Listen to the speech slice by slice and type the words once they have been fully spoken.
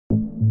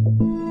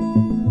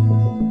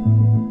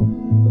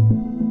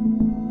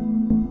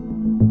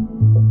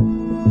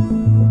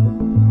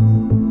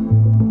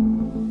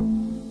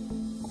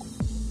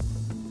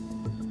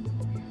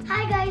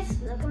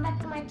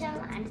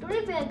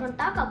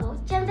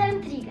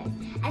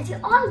guys. As you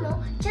all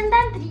know,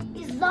 Chandrayan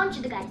 3 is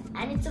launched guys,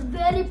 and it's a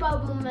very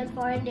powerful moment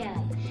for India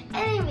guys.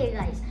 Anyway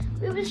guys,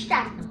 we will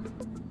start now.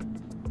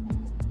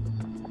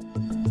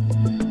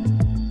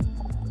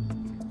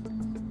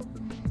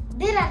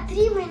 There are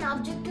three main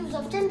objectives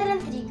of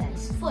Chandrayan 3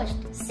 guys. First,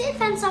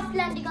 safe and soft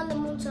landing on the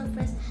moon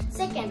surface.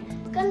 Second,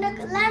 conduct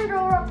land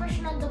rover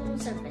operation on the moon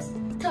surface.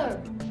 Third,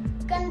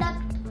 conduct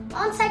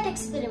on-site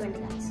experiment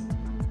guys.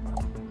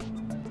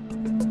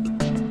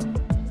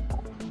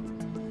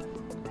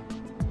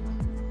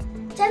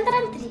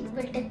 Chandrayan 3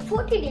 will take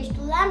 40 days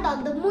to land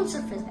on the moon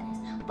surface guys.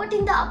 But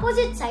in the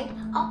opposite side,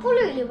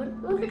 Apollo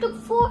 11 only took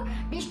 4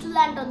 days to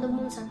land on the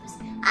moon surface.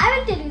 I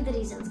will tell you the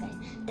reasons guys.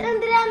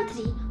 Chandrayan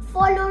 3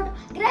 followed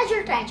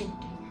gradual trajectory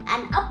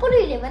and Apollo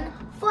 11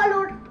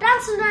 followed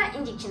translunar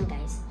injection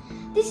guys.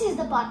 This is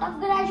the part of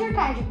gradual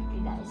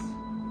trajectory guys.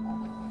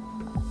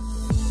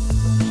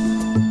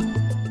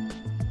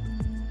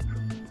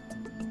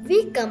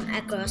 We come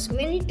across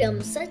many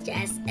terms such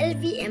as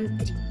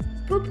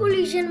LVM-3,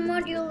 Propulsion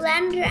Module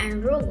Lander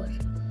and Rover.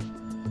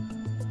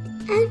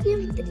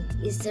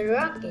 LVM-3 is the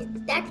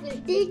rocket that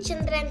will take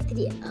Chandrayan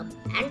 3 up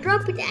and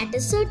drop it at a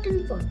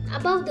certain point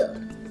above the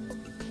Earth.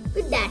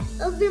 With that,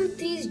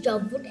 LVM-3's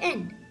job would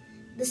end.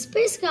 The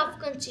spacecraft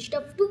consists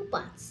of two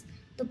parts,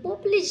 the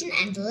propulsion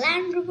and the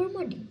land rover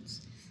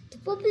modules. The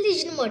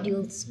propulsion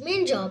module's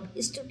main job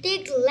is to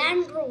take the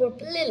land rover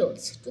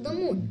payloads to the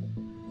moon.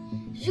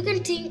 You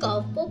can think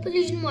of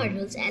propulsion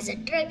modules as a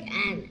truck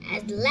and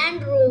as the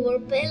land rover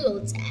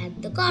payloads as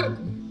the cargo.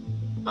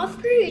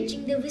 After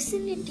reaching the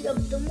vicinity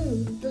of the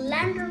moon, the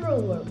land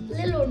rover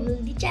payload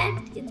will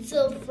detach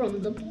itself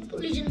from the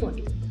propulsion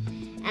module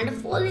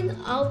and falling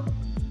out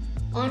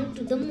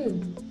onto the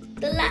moon.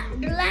 The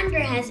lander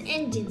has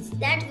engines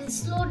that will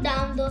slow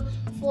down the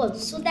fall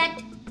so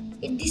that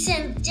it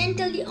descends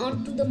gently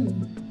onto the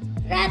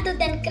moon rather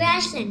than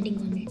crash landing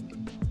on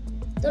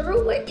it. The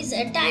rover is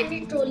a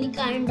tiny trolley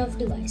kind of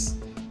device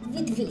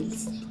with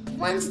wheels.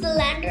 Once the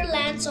lander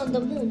lands on the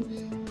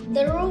moon,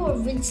 the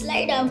rover will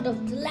slide out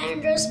of the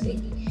lander's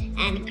belly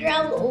and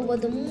crawl over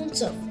the moon's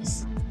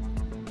surface.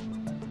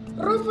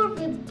 Rover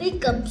will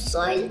pick up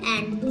soil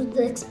and do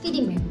the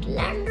experiment.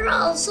 Lander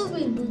also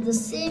will do the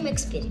same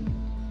experiment.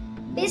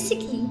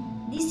 Basically,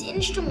 these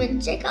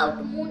instruments check out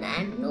the moon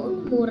and know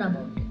more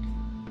about it.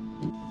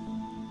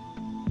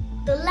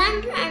 The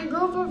lander and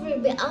rover will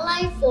be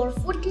alive for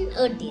 14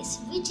 Earth days,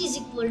 which is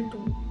equal to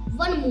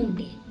 1 moon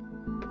day.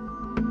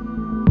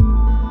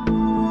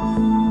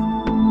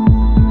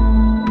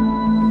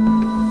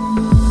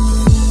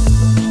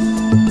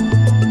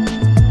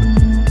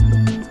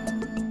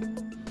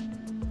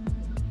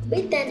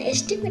 With an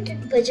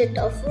estimated budget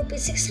of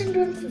Rs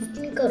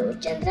 615 crore,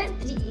 Chandrayan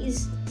 3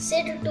 is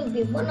said to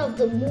be one of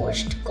the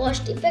most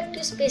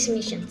cost-effective space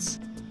missions.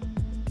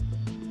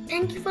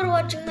 Thank you for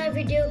watching my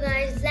video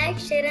guys. Like,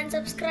 share and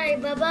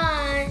subscribe. Bye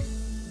bye.